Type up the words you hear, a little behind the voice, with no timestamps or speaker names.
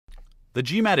The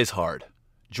GMAT is hard.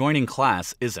 Joining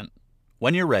class isn't.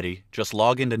 When you're ready, just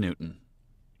log into Knewton.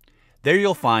 There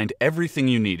you'll find everything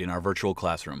you need in our virtual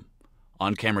classroom.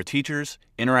 On-camera teachers,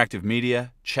 interactive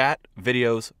media, chat,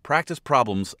 videos, practice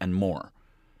problems, and more.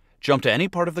 Jump to any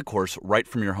part of the course right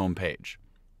from your home page.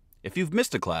 If you've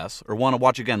missed a class or want to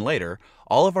watch again later,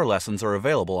 all of our lessons are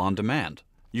available on demand.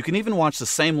 You can even watch the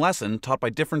same lesson taught by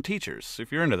different teachers,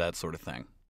 if you're into that sort of thing.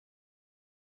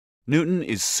 Knewton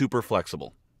is super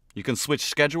flexible. You can switch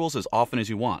schedules as often as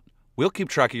you want. We'll keep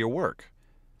track of your work.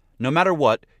 No matter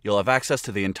what, you'll have access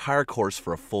to the entire course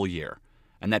for a full year.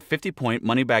 And that 50-point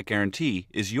money-back guarantee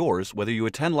is yours whether you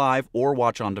attend live or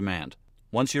watch on demand.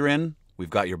 Once you're in, we've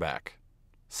got your back.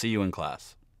 See you in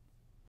class.